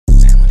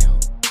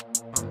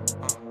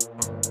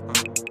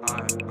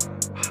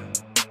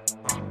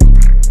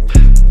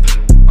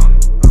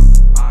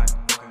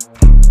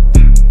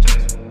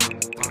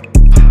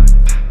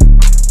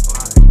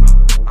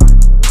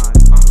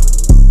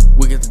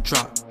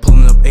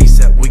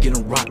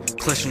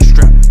clutching the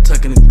strap,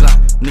 tucking the Glock.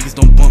 Niggas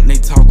don't bump, they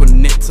talk on the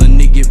net till a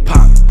nigga get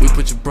popped. We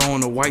put your bro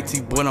on the white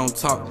tee, boy don't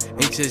talk.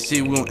 Ain't that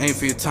shit, we gon' aim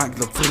for your top.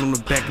 Cause I put on the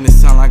back and it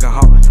sound like a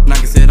hawk. Knock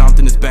his head off,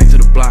 then it's back to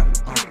the block.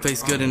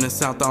 Face good in the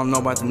south, I don't know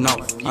about the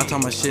north. I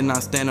talk my shit and I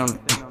stand on it.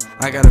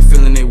 I got a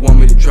feeling they want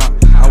me to drop.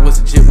 I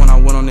was legit when I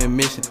went on that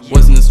mission.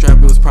 Wasn't a strap,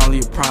 it was probably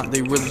a prop.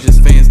 They really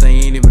just fans, they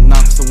ain't even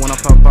knock. So when I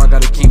pop out,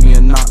 gotta keep me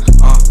a knock.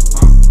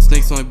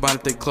 Snakes only bite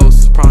if they close.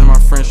 It's probably my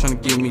friends trying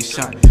to give me a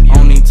shot. I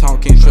don't even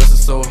talk, can't trust it,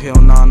 so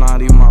hell nah,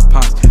 not even my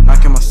pops.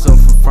 Knocking myself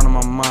in front of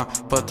my mom,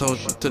 but told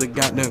you to the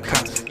goddamn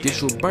cops.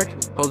 Get you a break,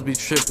 supposed to be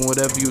tripping.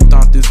 Whatever you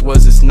thought this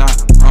was, it's not.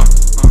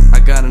 I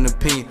got an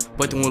opinion,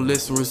 but they won't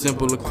listen.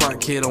 Resemble a quiet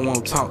kid, I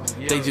won't talk.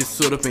 They just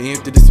stood up and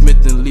empty the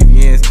Smith and leave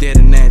your ass dead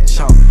in that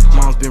chalk.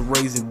 Mom's been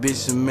raising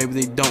bitches and maybe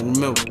they don't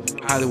remember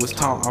how they was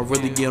taught. I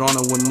really get on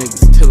it when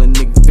niggas till a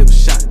nigga feel a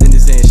shot, then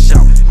his ass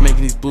shout.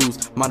 Making these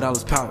blues, my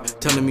dollars power.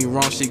 Telling me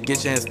wrong shit,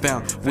 get your ass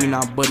found. We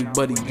not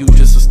buddy, you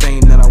just a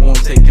stain that I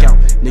won't take out.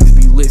 Niggas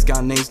be lit,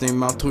 got names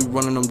named out till we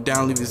running them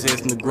down, leave his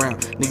ass in the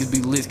ground. Niggas be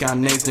lit, got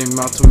names named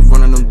out till we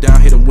running them down,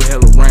 hit them with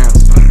hella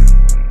rounds.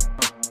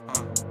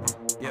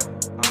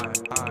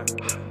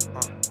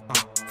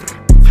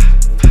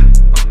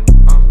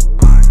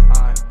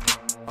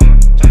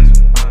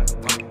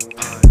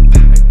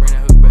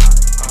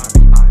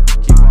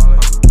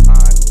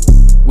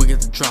 We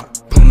get the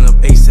drop, pulling up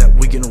ASAP,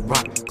 we getting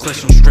rock.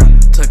 Clutching the strap,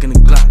 tucking the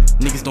Glock.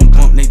 Niggas don't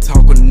bump, they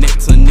talk on the net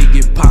till a nigga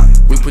get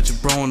popped. We put your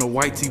bro on the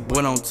white tee,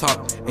 boy don't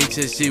talk. Ain't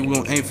that shit, we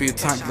gon' aim for your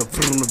top. Cause I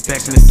put on the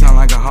back and it sound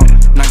like a hawk.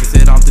 Knock his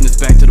head off, then it's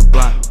back to the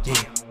block. Yeah.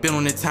 Been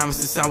on that time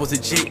since I was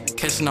a jit.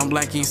 Catching on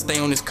black, he stay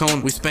on his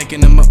cone. We spanking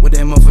them up with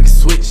that motherfucking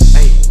switch.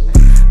 Hey,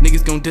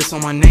 niggas gon' diss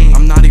on my name.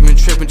 I'm not even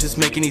tripping, just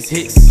making these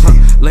hits.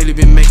 Lately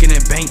been making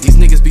that bank. These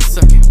niggas be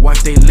sucking, wipe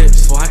they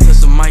lips. Before I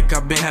touch the mic, I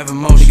been having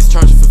motion. Niggas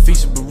charging for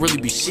features, but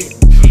really be shit.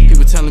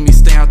 People telling me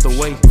stay out the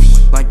way,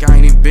 like I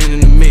ain't even been in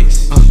the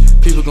mix.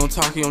 People gon'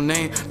 talk your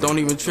name, don't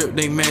even trip,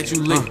 they mad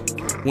you lit.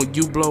 When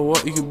you blow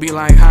up, you can be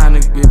like, hi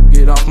nigga,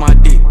 get off my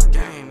dick.